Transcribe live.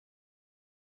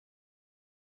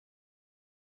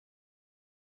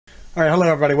Alright, hello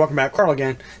everybody, welcome back. Carl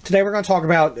again. Today we're going to talk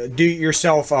about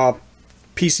do-it-yourself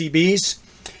PCBs,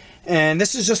 and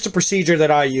this is just a procedure that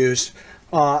I use.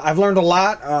 I've learned a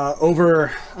lot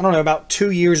over, I don't know, about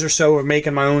 2 years or so of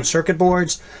making my own circuit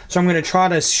boards, so I'm going to try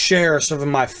to share some of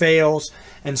my fails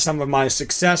and some of my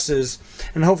successes,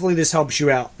 and hopefully this helps you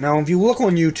out. Now, if you look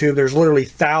on YouTube, there's literally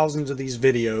thousands of these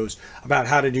videos about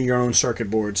how to do your own circuit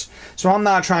boards. So I'm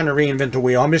not trying to reinvent the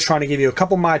wheel, I'm just trying to give you a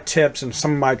couple of my tips and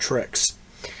some of my tricks.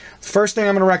 The first thing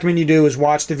I'm going to recommend you do is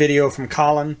watch the video from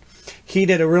Colin. He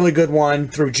did a really good one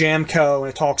through Jamco, and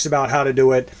it talks about how to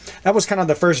do it. That was kind of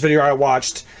the first video I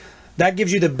watched. That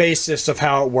gives you the basis of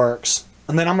how it works.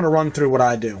 And then I'm going to run through what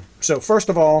I do. So first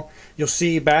of all, you'll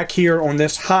see back here on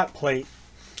this hot plate,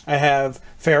 I have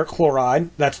ferric chloride.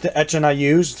 That's the etching I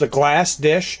use. It's a glass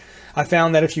dish. I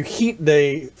found that if you heat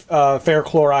the ferric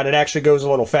chloride, it actually goes a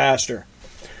little faster.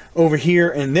 Over here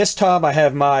in this tub, I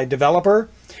have my developer.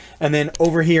 And then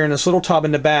over here in this little tub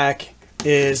in the back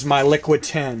is my liquid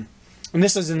tin. And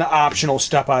this is an optional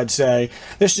step, I'd say.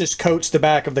 This just coats the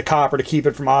back of the copper to keep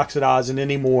it from oxidizing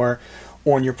anymore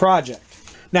on your project.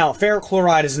 Now, ferric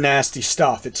chloride is nasty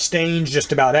stuff. It stains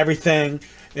just about everything.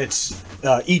 It's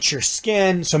eats your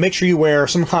skin, so make sure you wear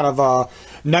some kind of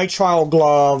nitrile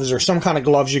gloves or some kind of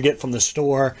gloves you get from the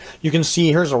store. You can see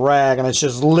here's a rag, and it's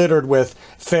just littered with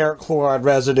ferric chloride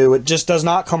residue. It just does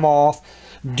not come off.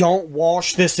 Don't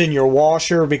wash this in your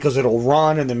washer because it'll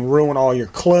run and then ruin all your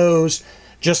clothes.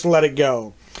 Just let it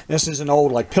go. This is an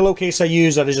old pillowcase I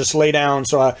use that I just lay down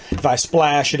so if I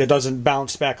splash it, it doesn't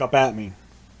bounce back up at me.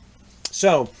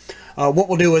 So what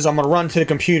we'll do is I'm going to run to the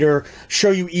computer,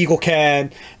 show you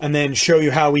EagleCAD, and then show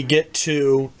you how we get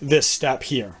to this step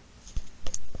here.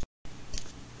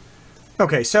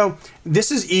 Okay, so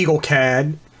this is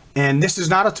EagleCAD, and this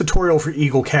is not a tutorial for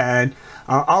EagleCAD.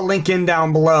 I'll link in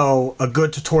down below a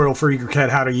good tutorial for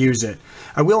EagleCAD, how to use it.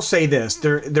 I will say this,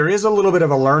 there is a little bit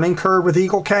of a learning curve with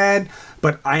EagleCAD,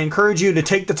 but I encourage you to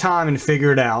take the time and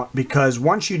figure it out, because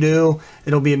once you do,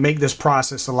 it'll make this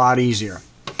process a lot easier.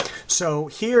 So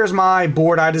here's my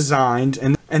board I designed,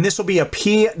 and this will be a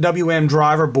PWM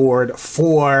driver board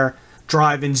for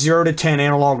driving 0 to 10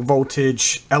 analog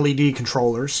voltage LED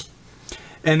controllers.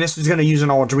 And this is going to use an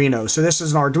Arduino. So this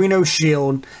is an Arduino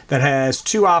Shield that has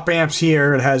 2 op amps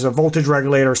here. It has a voltage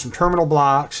regulator, some terminal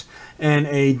blocks, and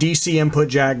a DC input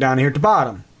jack down here at the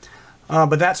bottom.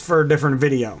 But that's for a different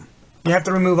video. You have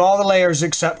to remove all the layers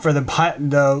except for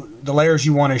the layers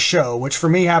you want to show, which for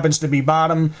me happens to be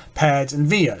bottom, pads, and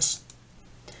vias.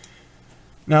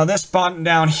 Now this button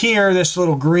down here, this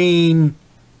little green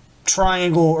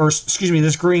triangle, or excuse me,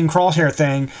 this green crosshair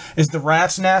thing is the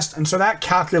rat's nest, and so that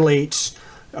calculates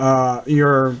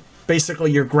basically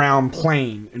your ground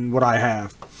plane in what I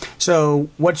have. So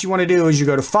what you want to do is you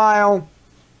go to File,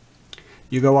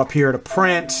 you go up here to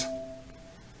Print,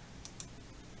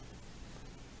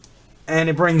 and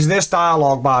it brings this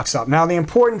dialog box up. Now the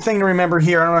important thing to remember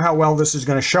here, I don't know how well this is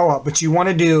going to show up, but you want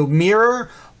to do mirror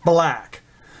black.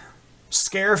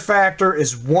 Scare factor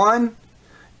is 1,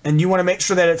 and you want to make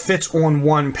sure that it fits on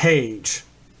 1 page.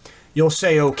 You'll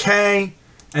say OK,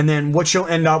 and then what you'll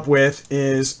end up with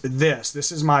is this.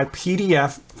 This is my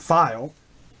PDF file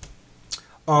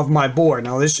of my board.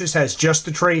 Now this just has just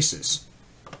the traces.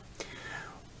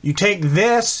 You take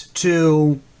this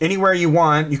to anywhere you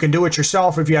want. You can do it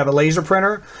yourself if you have a laser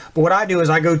printer. But what I do is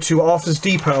I go to Office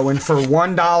Depot, and for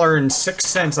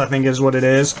 $1.06, I think is what it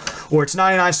is, or it's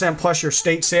 99 cents plus your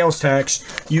state sales tax,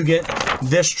 you get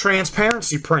this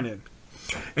transparency printed.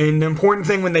 And the important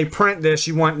thing when they print this,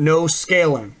 you want no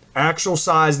scaling. Actual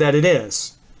size that it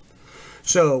is.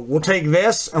 So we'll take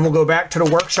this and we'll go back to the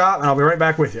workshop, and I'll be right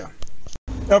back with you.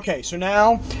 Okay, so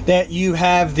now that you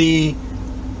have the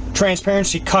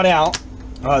transparency cut out,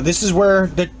 this is where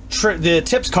the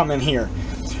tips come in here.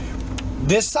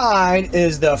 This side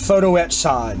is the photo etch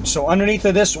side. So underneath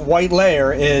of this white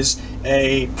layer is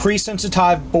a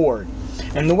pre-sensitized board.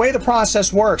 And the way the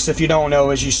process works, if you don't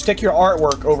know, is you stick your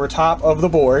artwork over top of the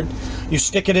board, you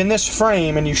stick it in this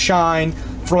frame, and you shine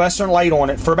fluorescent light on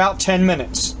it for about 10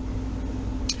 minutes.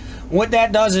 What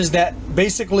that does is that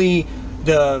basically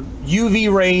the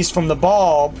UV rays from the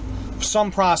bulb,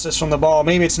 some process from the bulb,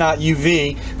 maybe it's not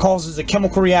UV, causes a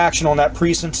chemical reaction on that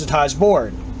pre-sensitized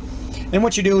board. Then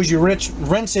what you do is you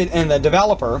rinse it in the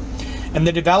developer, and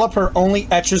the developer only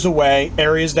etches away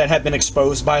areas that have been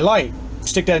exposed by light.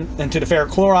 Stick that into the ferric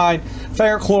chloride.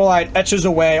 Ferric chloride etches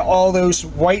away all those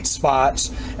white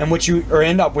spots, and what you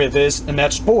end up with is an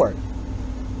etched board.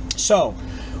 So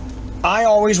I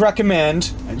always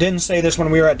recommend, I didn't say this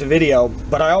when we were at the video,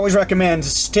 but I always recommend to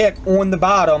stick on the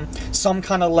bottom some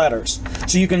kind of letters.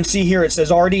 So you can see here it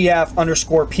says RDF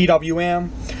 _PWM.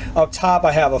 Up top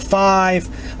I have a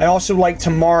 5. I also like to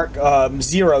mark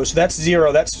 0, so that's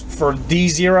 0, that's for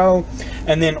D0.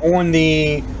 And then on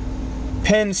the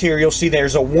pins here, you'll see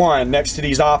there's a 1 next to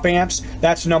these op amps.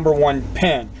 That's number 1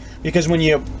 pin, because when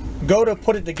you go to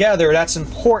put it together, that's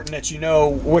important that you know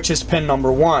which is pin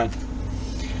number 1.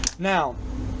 Now,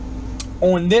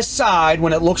 on this side,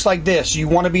 when it looks like this, you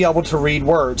want to be able to read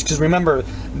words, because remember,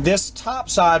 this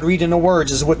top side reading the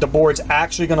words is what the board's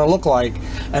actually going to look like,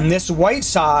 and this white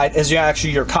side is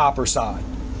actually your copper side.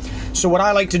 So what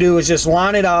I like to do is just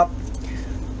line it up,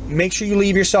 make sure you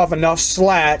leave yourself enough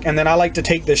slack, and then I like to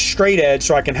take this straight edge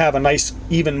so I can have a nice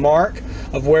even mark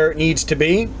of where it needs to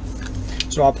be.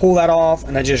 So I'll pull that off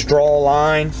and I just draw a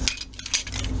line,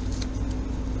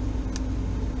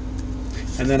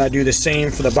 and then I do the same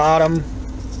for the bottom.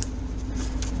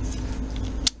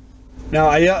 Now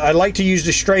I like to use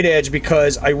the straight edge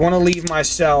because I want to leave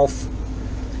myself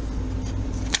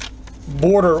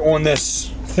border on this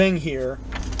thing here.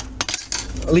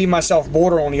 Leave myself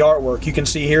border on the artwork. You can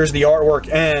see here's the artwork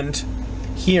end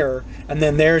here, and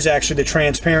then there's actually the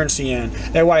transparency end.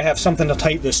 That way I have something to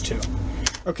type this to.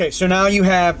 Okay, so now you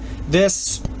have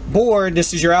this board.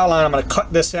 This is your outline. I'm going to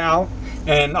cut this out,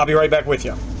 and I'll be right back with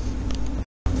you.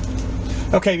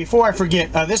 Okay, before I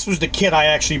forget, this was the kit I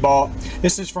actually bought.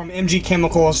 This is from MG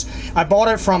Chemicals. I bought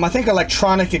it from, I think,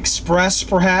 Electronic Express,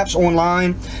 perhaps,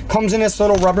 online. Comes in this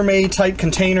little Rubbermaid type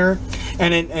container,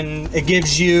 and it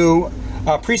gives you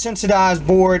a pre-sensitized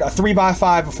board, a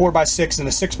 3x5, a 4x6, and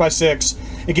a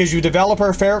 6x6. It gives you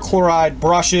developer, ferric chloride,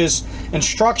 brushes,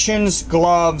 instructions,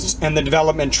 gloves, and the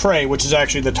development tray, which is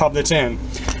actually the tub that's in.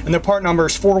 And the part number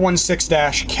is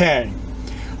 416-K.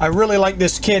 I really like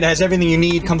this kit. It has everything you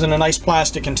need, comes in a nice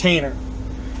plastic container.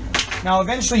 Now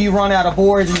eventually you run out of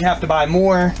boards and you have to buy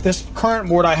more. This current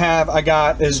board I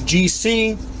got is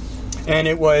GC, and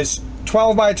it was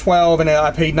 12x12, and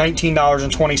I paid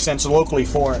 $19.20 locally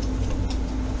for it.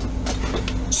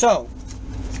 So,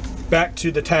 back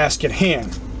to the task at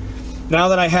hand. Now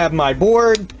that I have my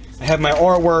board, I have my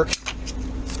artwork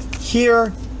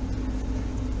here,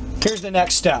 here's the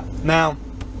next step. Now,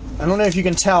 I don't know if you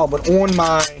can tell, but on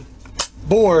my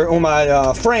board, on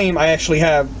my frame, I actually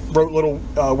wrote little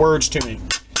words to me.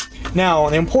 Now,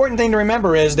 the important thing to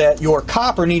remember is that your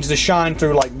copper needs to shine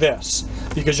through like this,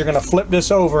 because you're going to flip this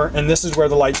over, and this is where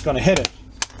the light's going to hit it.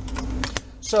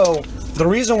 So, the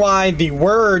reason why the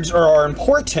words are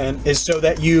important is so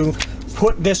that you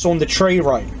put this on the tray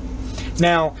right.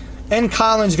 Now, in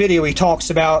Colin's video, he talks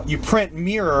about you print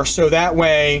mirror, so that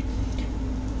way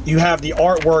you have the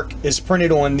artwork is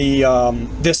printed on the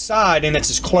this side, and it's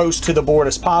as close to the board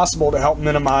as possible to help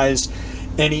minimize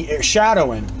any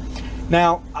shadowing.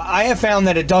 Now, I have found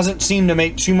that it doesn't seem to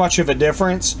make too much of a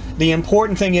difference. The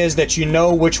important thing is that you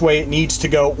know which way it needs to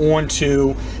go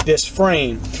onto this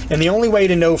frame. And the only way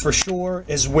to know for sure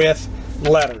is with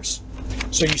letters.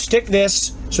 So you stick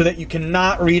this so that you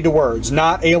cannot read the words.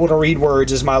 Not able to read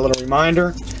words is my little reminder.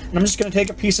 And I'm just going to take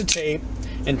a piece of tape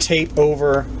and tape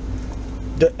over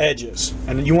the edges.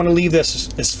 And you want to leave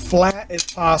this as flat as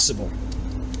possible.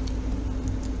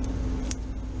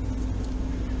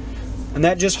 And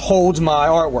that just holds my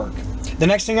artwork. The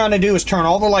next thing I'm going to do is turn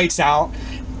all the lights out.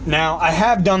 Now, I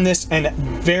have done this in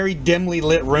very dimly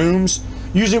lit rooms.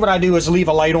 Usually what I do is leave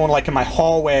a light on like in my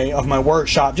hallway of my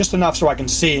workshop, just enough so I can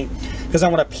see. Because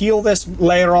I'm going to peel this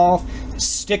layer off,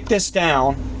 stick this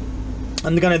down.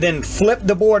 I'm going to then flip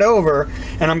the board over,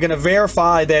 and I'm going to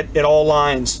verify that it all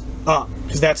lines up,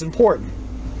 because that's important.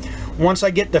 Once I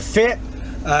get the fit,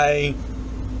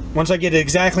 once I get it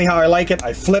exactly how I like it,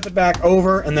 I flip it back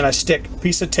over, and then I stick a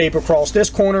piece of tape across this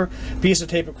corner, piece of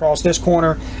tape across this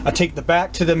corner. I take the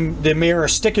back to the mirror,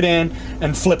 stick it in,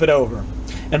 and flip it over.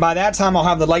 And by that time, I'll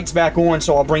have the lights back on,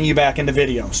 so I'll bring you back into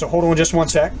video. So hold on just one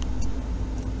sec.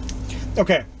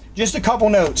 Okay, just a couple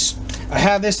notes. I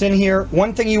have this in here.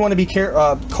 One thing you want to be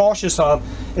cautious of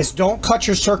is don't cut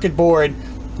your circuit board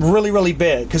really, really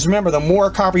big. Because remember, the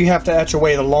more copper you have to etch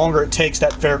away, the longer it takes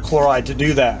that ferric chloride to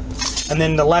do that. And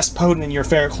then the less potent your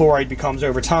ferric chloride becomes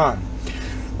over time.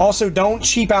 Also, don't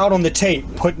cheap out on the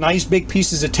tape. Put nice big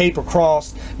pieces of tape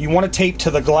across. You want to tape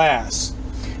to the glass.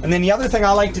 And then the other thing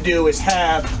I like to do is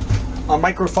have a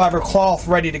microfiber cloth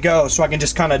ready to go, so I can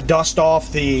just kind of dust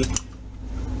off the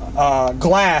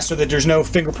glass so that there's no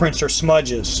fingerprints or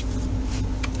smudges.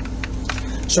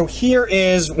 So here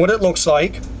is what it looks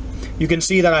like. You can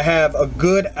see that I have a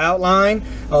good outline.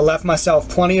 I left myself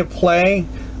plenty of play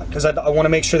because I want to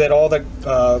make sure that all the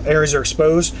areas are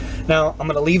exposed. Now I'm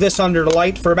going to leave this under the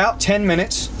light for about 10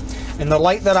 minutes, and the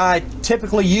light that I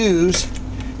typically use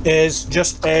is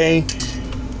just a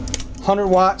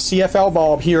 100-watt CFL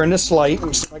bulb here in this light. Let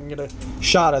me see if I can get a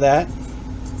shot of that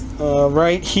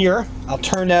right here. I'll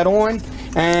turn that on,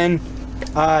 and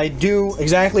I do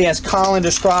exactly as Colin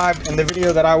described in the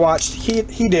video that I watched.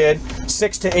 He did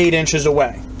 6 to 8 inches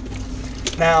away.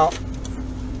 Now,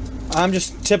 I'm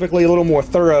just typically a little more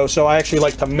thorough, so I actually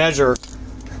like to measure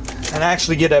and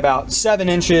actually get about 7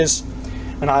 inches,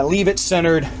 and I leave it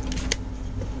centered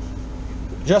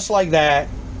just like that,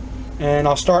 and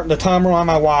I'll start the timer on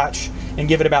my watch and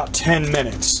give it about 10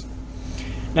 minutes.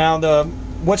 Now,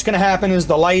 what's going to happen is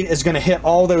the light is going to hit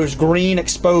all those green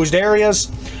exposed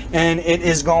areas, and it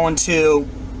is going to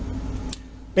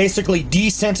basically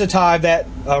desensitize that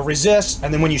resist,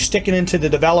 and then when you stick it into the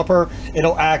developer,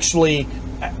 it'll actually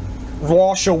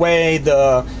wash away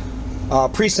the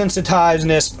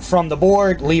pre-sensitizedness from the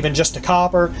board, leaving just the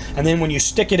copper. And then when you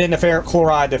stick it into ferric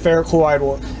chloride, the ferric chloride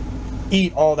will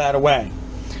eat all that away.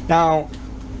 Now,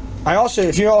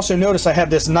 if you also notice, I have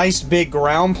this nice big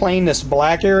ground plane, this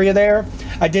black area there.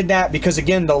 I did that because,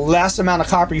 again, the less amount of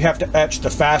copper you have to etch, the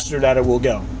faster that it will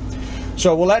go.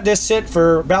 So we'll let this sit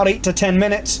for about 8 to 10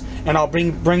 minutes, and I'll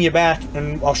bring you back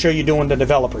and I'll show you doing the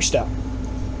developer step.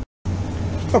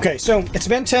 Okay, so it's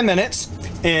been 10 minutes,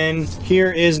 and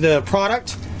here is the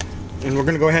product, and we're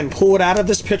going to go ahead and pull it out of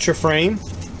this picture frame.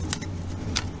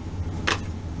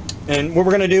 And what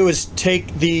we're going to do is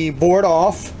take the board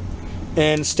off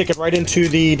and stick it right into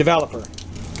the developer.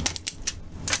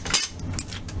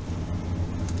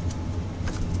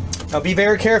 Now be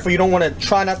very careful. You don't want to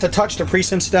try not to touch the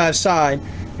pre-sensitized side.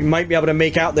 You might be able to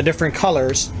make out the different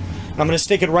colors. I'm going to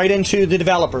stick it right into the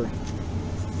developer.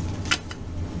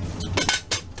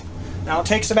 Now it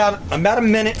takes about a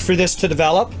minute for this to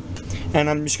develop, and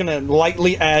I'm just going to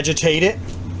lightly agitate it.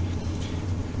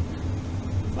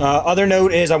 Other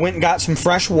note is I went and got some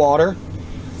fresh water.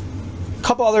 A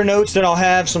couple other notes that I'll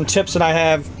have, some tips that I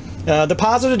have. The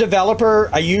positive developer,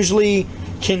 I usually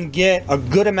can get a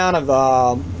good amount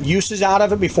of uses out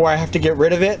of it before I have to get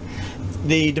rid of it.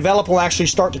 The developer will actually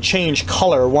start to change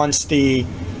color once the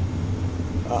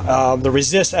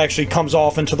resist actually comes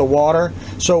off into the water.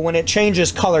 So when it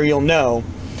changes color, you'll know.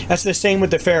 That's the same with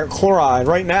the ferric chloride.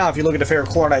 Right now, if you look at the ferric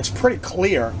chloride, it's pretty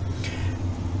clear,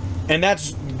 and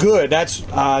that's good.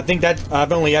 I think that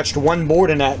I've only etched one board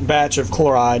in that batch of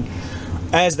chloride.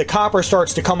 As the copper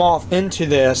starts to come off into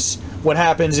this, what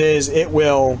happens is it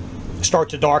will start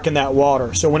to darken that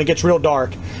water. So when it gets real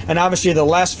dark, and obviously the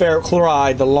less ferric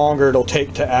chloride, the longer it'll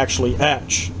take to actually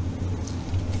etch.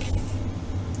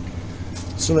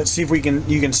 So let's see if you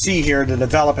can see here the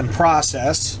developing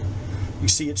process. You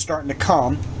see it's starting to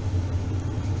come,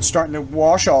 it's starting to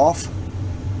wash off.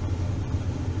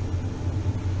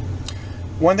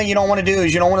 One thing you don't want to do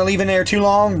is you don't want to leave it in there too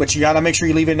long, but you got to make sure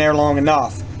you leave it in there long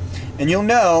enough. And you'll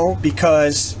know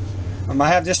because I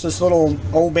have this little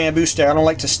old bamboo stick. I don't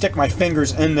like to stick my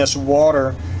fingers in this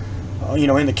water, you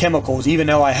know, in the chemicals, even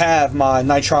though I have my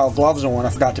nitrile gloves on. I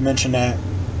forgot to mention that.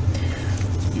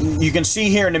 You can see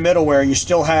here in the middle where you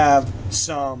still have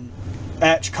some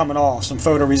etch coming off, some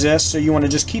photoresist, so you want to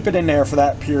just keep it in there for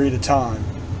that period of time.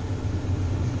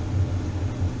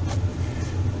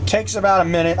 Takes about a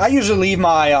minute. I usually leave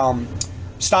my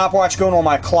stopwatch going on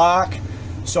my clock,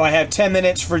 so I have 10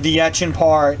 minutes for the etching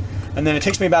part, and then it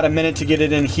takes me about a minute to get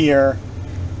it in here,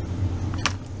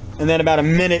 and then about a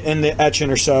minute in the etching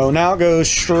or so. Now it goes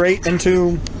straight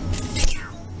into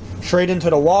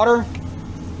the water,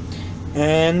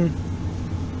 and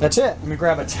that's it. Let me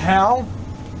grab a towel.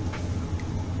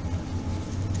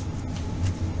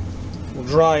 We'll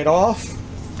dry it off.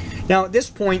 Now at this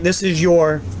point, this is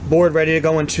your board ready to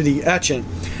go into the etching.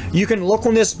 You can look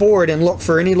on this board and look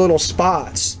for any little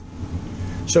spots.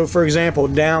 So for example,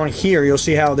 down here you'll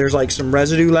see how there's like some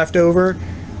residue left over.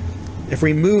 If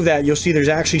we move that, you'll see there's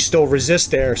actually still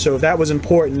resist there. So if that was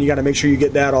important, you got to make sure you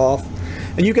get that off.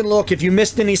 And you can look if you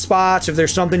missed any spots, if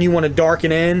there's something you want to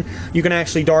darken in, you can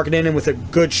actually darken in with a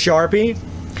good Sharpie.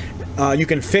 You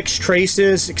can fix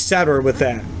traces, etc. with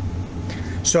that.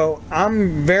 So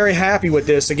I'm very happy with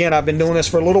this. Again, I've been doing this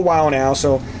for a little while now,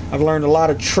 so I've learned a lot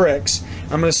of tricks.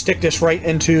 I'm going to stick this right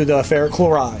into the ferric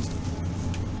chloride.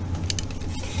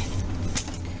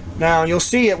 Now you'll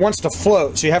see it wants to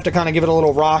float, so you have to kind of give it a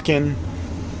little rocking.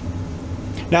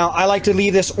 Now I like to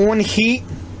leave this on heat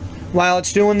while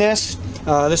it's doing this.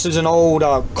 This is an old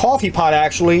coffee pot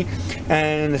actually,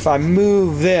 and if I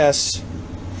move this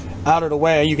out of the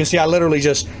way, you can see I literally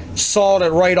just sawed it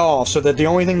right off, so that the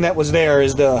only thing that was there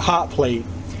is the hot plate.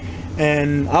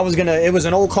 And it was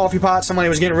an old coffee pot somebody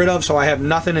was getting rid of, so I have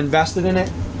nothing invested in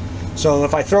it. So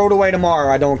if I throw it away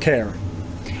tomorrow, I don't care.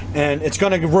 And it's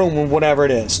going to ruin whatever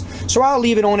it is. So I'll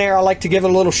leave it on there. I like to give it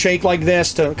a little shake like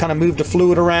this to kind of move the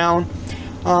fluid around.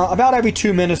 about every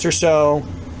 2 minutes or so.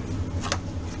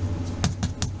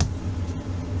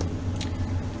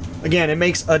 Again, it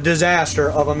makes a disaster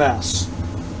of a mess.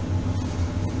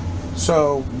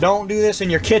 So don't do this in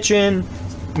your kitchen.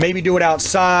 Maybe do it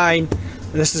outside.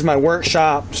 This is my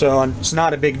workshop, so it's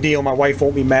not a big deal. My wife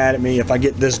won't be mad at me if I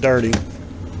get this dirty.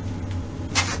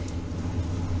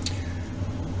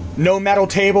 No metal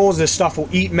tables. This stuff will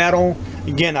eat metal.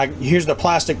 Again, here's the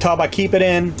plastic tub I keep it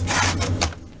in.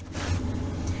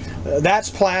 That's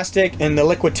plastic, and the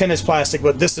liquid tin is plastic,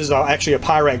 but this is actually a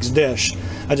Pyrex dish.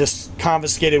 I just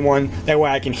confiscated one, that way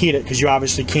I can heat it, because you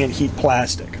obviously can't heat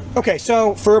plastic. Okay,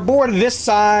 so for a board of this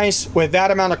size, with that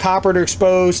amount of copper to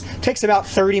expose, it takes about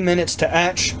 30 minutes to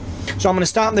etch. So I'm going to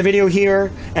stop the video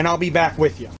here, and I'll be back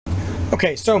with you.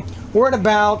 Okay, so we're at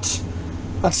about,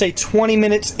 let's say 20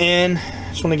 minutes in.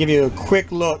 Just want to give you a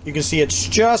quick look. You can see it's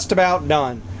just about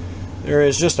done. There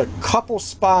is just a couple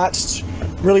spots,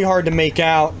 really hard to make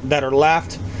out, that are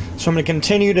left. So I'm going to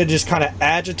continue to just kind of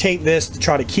agitate this to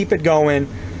try to keep it going.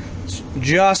 It's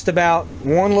just about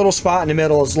one little spot in the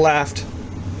middle is left.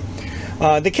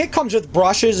 The kit comes with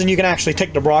brushes, and you can actually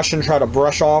take the brush and try to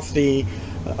brush off the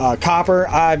copper.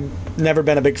 I've never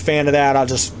been a big fan of that. I'll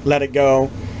just let it go.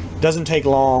 Doesn't take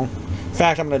long. In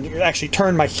fact, I'm going to actually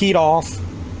turn my heat off.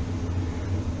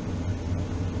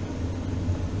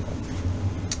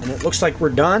 And it looks like we're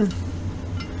done.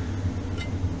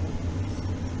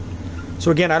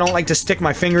 So again, I don't like to stick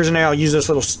my fingers in there. I'll use this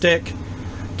little stick,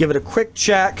 give it a quick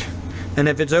check, and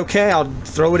if it's okay, I'll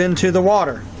throw it into the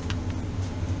water.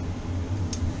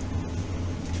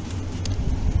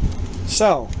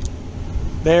 So,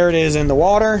 there it is in the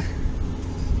water.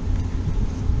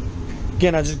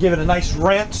 Again, I just give it a nice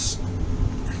rinse.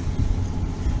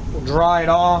 We'll dry it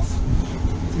off.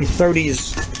 Let me throw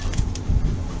these.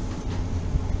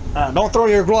 Don't throw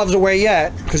your gloves away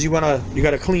yet, because you got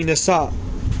to clean this up.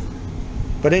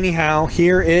 But anyhow,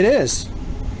 here it is,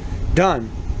 done.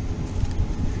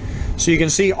 So you can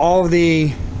see all of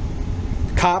the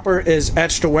copper is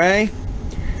etched away.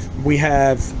 We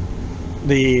have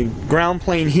the ground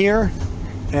plane here,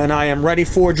 and I am ready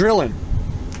for drilling.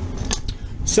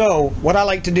 So what I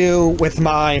like to do with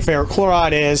my ferric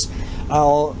chloride is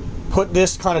I'll put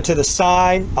this kind of to the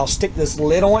side. I'll stick this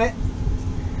lid on it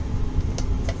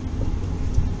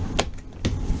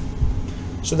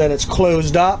so that it's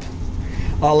closed up.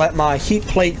 I'll let my heat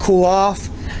plate cool off,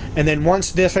 and then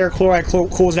once this ferric chloride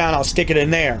cools down, I'll stick it in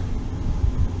there.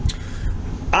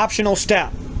 Optional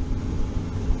step: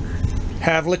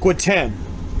 have liquid tin.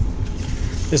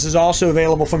 This is also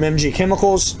available from MG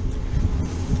Chemicals.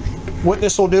 What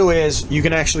this will do is you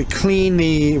can actually clean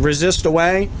the resist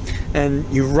away, and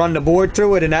you run the board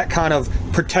through it, and that kind of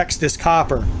protects this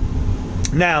copper.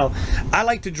 Now, I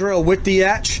like to drill with the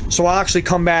etch, so I'll actually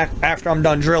come back after I'm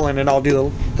done drilling and I'll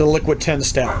do the liquid tin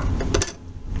step.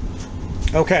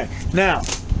 Okay, now,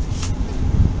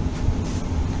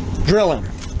 drilling.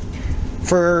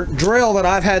 For drill that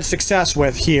I've had success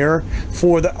with here,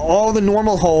 for all the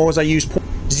normal holes, I use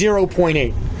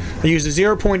 0.8. I use a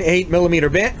 0.8 millimeter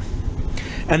bit.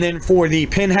 And then for the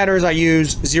pin headers, I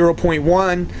use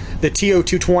 0.1. The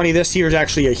TO220, this here is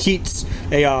actually a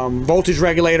voltage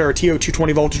regulator, a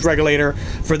TO220 voltage regulator.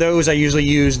 For those, I usually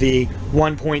use the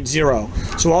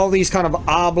 1.0. So all these kind of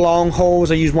oblong holes,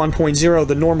 I use 1.0.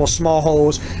 The normal small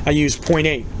holes, I use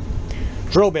 0.8.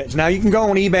 Drill bits. Now you can go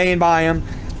on eBay and buy them.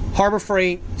 Harbor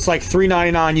Freight, it's like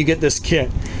 $3.99. You get this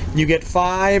kit. You get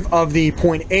 5 of the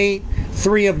 0.8,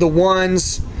 3 of the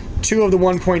 1s, 2 of the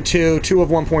 1.2, 2 of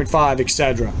 1.5,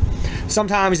 etc.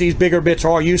 Sometimes these bigger bits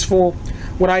are useful.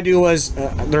 What I do is,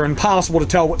 they're impossible to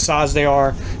tell what size they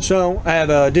are, so I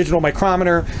have a digital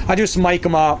micrometer. I just mic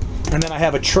them up, and then I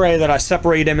have a tray that I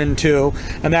separate them into,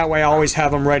 and that way I always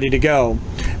have them ready to go.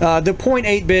 The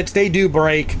 0.8 bits, they do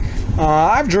break.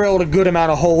 I've drilled a good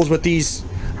amount of holes with these,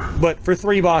 but for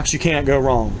 $3 you can't go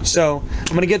wrong. So I'm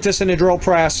going to get this in the drill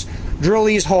press, drill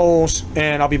these holes,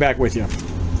 and I'll be back with you.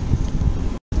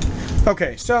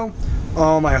 Okay, so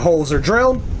all my holes are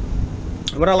drilled.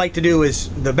 What I like to do is,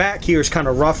 the back here is kind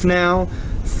of rough now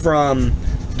from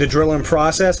the drilling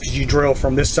process, because you drill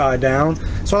from this side down.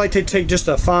 So I like to take just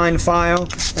a fine file,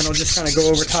 and I'll just kind of go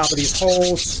over top of these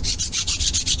holes.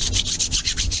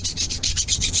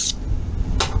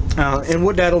 And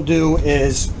what that'll do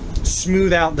is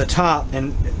smooth out the top,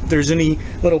 and if there's any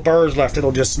little burrs left,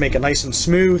 it'll just make it nice and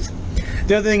smooth.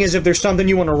 The other thing is, if there's something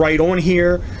you want to write on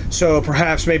here, so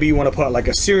perhaps maybe you want to put like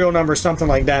a serial number, something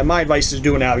like that, my advice is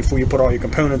doing that before you put all your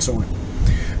components on.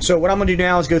 So what I'm going to do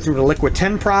now is go through the liquid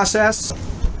tin process.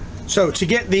 So to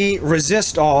get the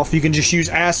resist off, you can just use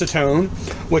acetone,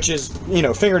 which is, you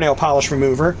know, fingernail polish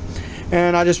remover,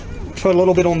 and I just put a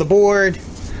little bit on the board.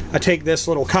 I take this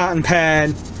little cotton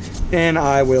pad and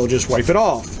I will just wipe it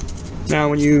off. Now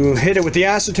when you hit it with the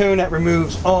acetone, that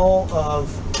removes all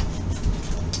of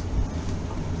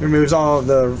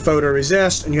the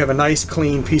photoresist, and you have a nice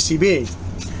clean PCB.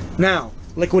 Now,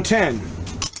 liquid tin.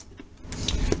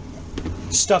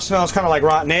 Stuff smells kind of like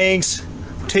rotten eggs.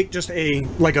 Take just a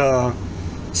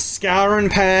scouring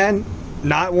pad,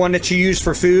 not one that you use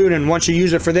for food, and once you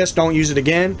use it for this, don't use it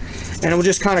again. And it will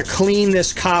just kind of clean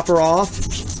this copper off.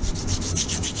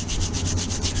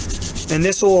 And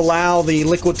this will allow the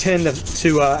liquid tin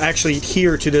to actually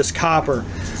adhere to this copper.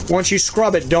 Once you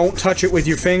scrub it, don't touch it with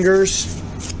your fingers.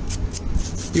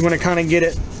 You want to kind of get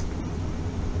it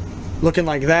looking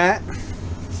like that.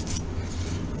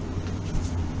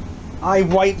 I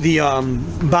wipe the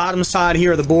bottom side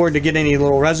here of the board to get any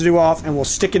little residue off, and we'll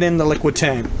stick it in the liquid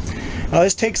tin. Now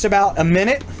this takes about a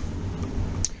minute,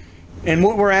 and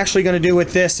what we're actually going to do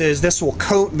with this is this will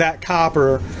coat that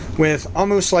copper with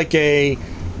almost like a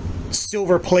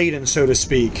silver plating, so to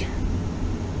speak.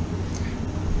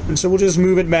 And so we'll just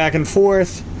move it back and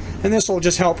forth, and this will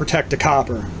just help protect the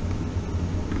copper.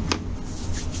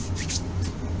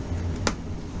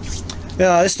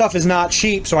 This stuff is not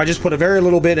cheap, so I just put a very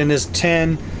little bit in this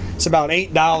tin. It's about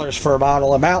 $8 for a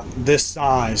bottle about this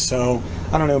size, so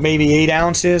I don't know, maybe 8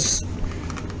 ounces.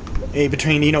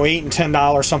 Between $8 and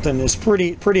 $10 something is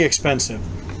pretty expensive.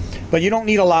 But you don't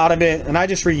need a lot of it, and I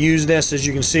just reuse this. As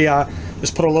you can see, I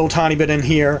just put a little tiny bit in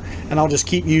here, and I'll just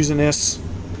keep using this.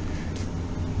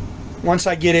 Once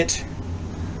I get it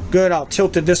good, I'll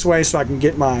tilt it this way so I can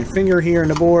get my finger here in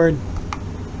the board.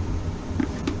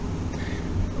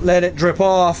 Let it drip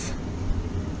off,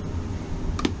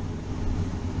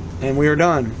 and we are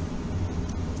done.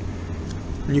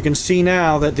 And you can see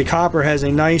now that the copper has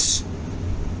a nice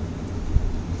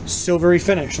silvery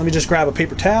finish. Let me just grab a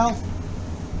paper towel.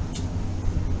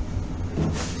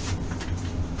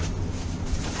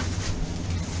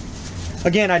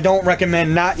 Again, I don't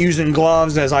recommend not using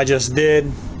gloves, as I just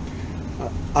did.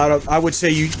 I would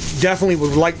say you definitely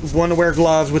would want to wear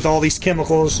gloves with all these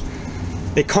chemicals.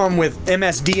 They come with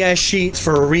MSDS sheets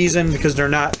for a reason, because they're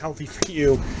not healthy for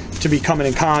you to be coming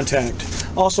in contact.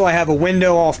 Also, I have a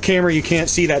window off camera you can't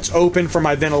see that's open for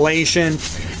my ventilation,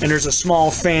 and there's a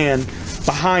small fan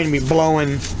behind me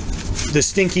blowing the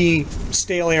stinky,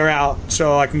 stale air out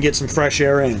so I can get some fresh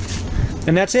air in.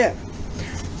 And that's it.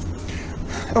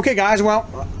 Okay guys,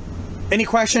 well, any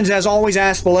questions, as always,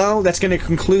 ask below. That's going to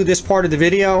conclude this part of the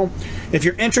video. If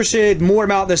you're interested more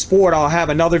about this board, I'll have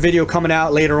another video coming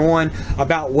out later on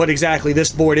about what exactly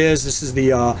this board is. This is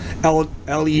the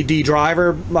LED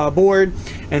driver board,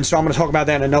 and so I'm going to talk about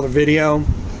that in another video.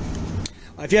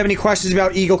 If you have any questions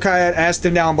about EagleCAD, ask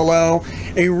them down below.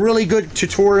 A really good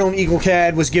tutorial on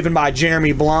EagleCAD was given by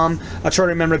Jeremy Blum. I'll try to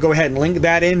remember to go ahead and link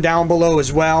that in down below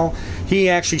as well. He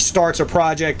actually starts a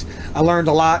project. I learned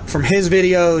a lot from his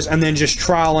videos, and then just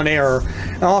trial and error.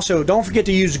 And also, don't forget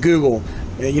to use Google.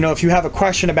 If you have a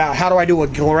question about how do I do a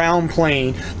ground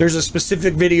plane, there's a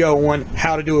specific video on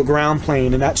how to do a ground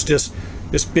plane, and that's just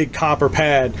this big copper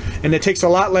pad. And it takes a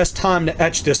lot less time to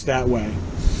etch this that way.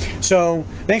 So,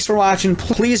 thanks for watching.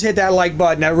 Please hit that like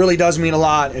button. That really does mean a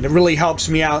lot, and it really helps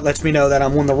me out, lets me know that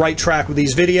I'm on the right track with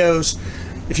these videos.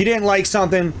 If you didn't like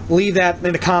something, leave that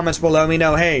in the comments below. Let me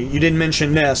know, hey, you didn't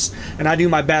mention this, and I do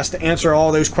my best to answer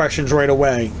all those questions right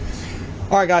away.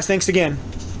 Alright guys, thanks again.